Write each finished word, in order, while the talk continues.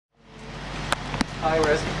Hi,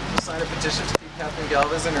 we're asking people to sign a petition to keep Kathryn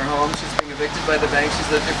Galves in her home. She's being evicted by the bank.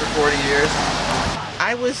 She's lived here for 40 years.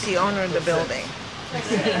 I was the owner of the building,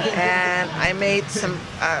 and I made some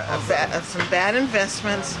bad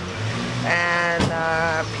investments,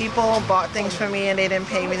 and people bought things from me and they didn't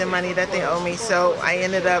pay me the money that they owe me, so I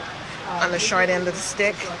ended up on the short end of the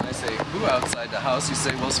stick. I say, who outside the house? You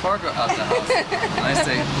say, Wells Fargo out the house. And I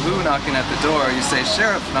say, who knocking at the door? You say,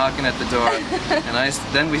 sheriff knocking at the door. And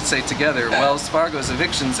then we say together, Wells Fargo's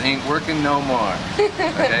evictions ain't working no more.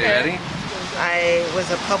 Okay, ready? I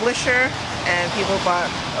was a publisher, and people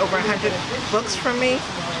bought over 100 books from me,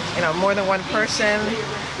 more than one person,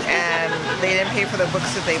 and they didn't pay for the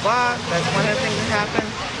books that they bought. That's one of the things that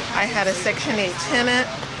happened. I had a Section 8 tenant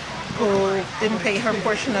who didn't pay her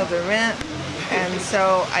portion of the rent, and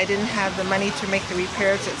so I didn't have the money to make the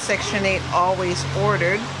repairs that Section 8 always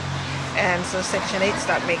ordered, and so Section 8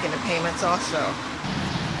 stopped making the payments also.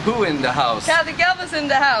 Who in the house? Kathryn Galves in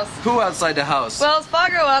the house. Who outside the house? Wells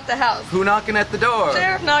Fargo out the house. Who knocking at the door?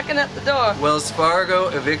 Sheriff knocking at the door. Wells Fargo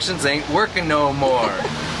evictions ain't working no more.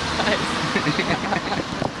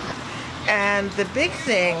 And the big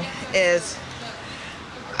thing is,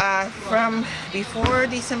 from before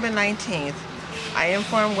December 19th, I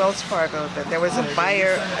informed Wells Fargo that there was a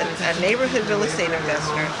buyer, a neighborhood real estate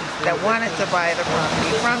investor, that wanted to buy the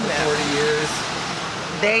property from them. 40 years.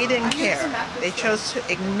 They didn't care. They chose to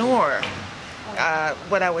ignore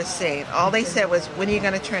what I was saying. All they said was, when are you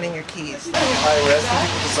going to turn in your keys? Hi, we're asking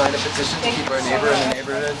people to sign a petition to keep our neighbor in the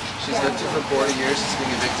neighborhood. She's lived here for 40 years. She's being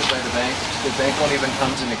evicted by the bank. The bank won't even come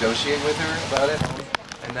to negotiate with her about it.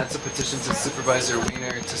 And that's a petition to Supervisor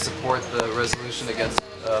Wiener to support the resolution against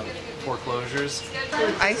foreclosures.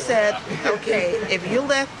 I said, okay, if you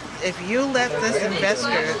let this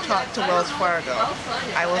investor talk to Wells Fargo,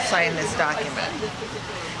 I will sign this document.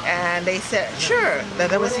 And they said, sure. That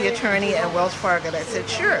there was the attorney at Wells Fargo that said,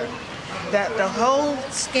 sure. That the whole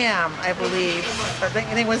scam, I believe, I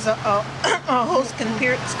think it was a whole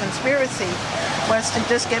conspiracy, was to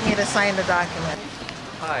just get me to sign the document.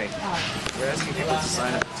 Hi. We're asking people to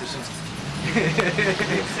sign a petition.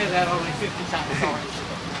 You've said that only 50 times already.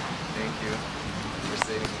 Thank you for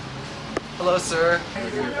saying. Hello, sir.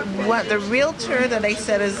 What the realtor that I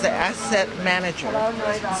said is the asset manager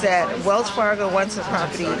said Wells Fargo wants the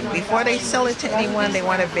property. Before they sell it to anyone, they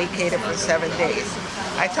want to vacate it for 7 days.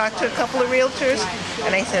 I talked to a couple of realtors,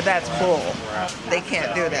 and they said that's bull. They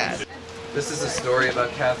can't do that. This is a story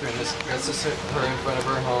about Kathryn. This is her in front of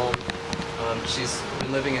her home. She's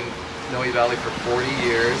been living in Noe Valley for 40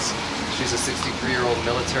 years. She's a 63-year-old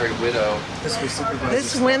military widow.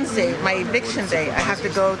 This Wednesday, my eviction day, I have to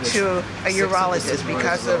go to a urologist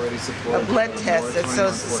because of a blood test that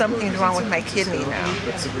shows something's wrong with my kidney now.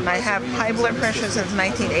 And I have high blood pressure since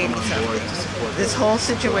 1980-something. This whole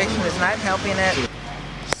situation is not helping it.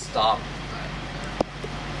 Stop.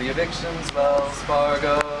 The evictions, Wells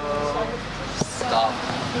Fargo. Stop.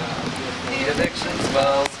 The evictions,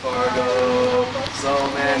 Wells Fargo. So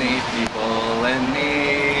many people in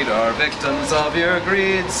need are victims of your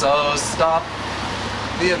greed, so stop.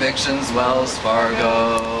 The evictions, Wells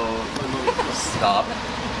Fargo. Stop.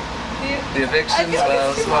 The evictions,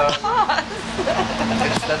 Wells Fargo.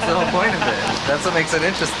 That's the whole point of it. That's what makes it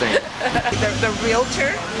interesting. The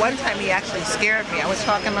realtor, one time he actually scared me. I was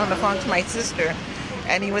talking on the phone to my sister,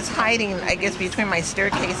 and he was hiding, I guess, between my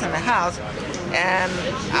staircase and the house, and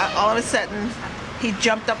all of a sudden he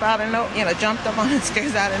jumped up jumped up on the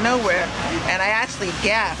stairs out of nowhere, and I actually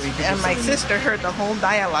gasped, and my sister heard the whole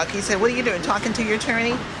dialogue. He said, "What are you doing, talking to your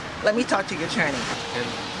attorney? Let me talk to your attorney." And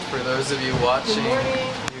for those of you watching,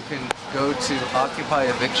 you can go to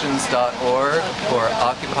occupyevictions.org or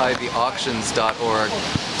occupytheauctions.org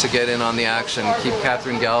to get in on the action. Keep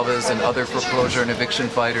Kathryn Galves and other foreclosure and eviction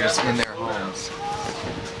fighters in their homes.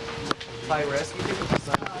 Hi, we're asking people to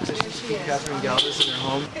sign a petition to keep Kathryn Galves in her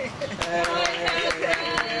home.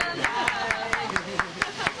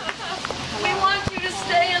 We want you to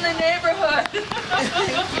stay in the neighborhood.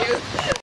 Thank you.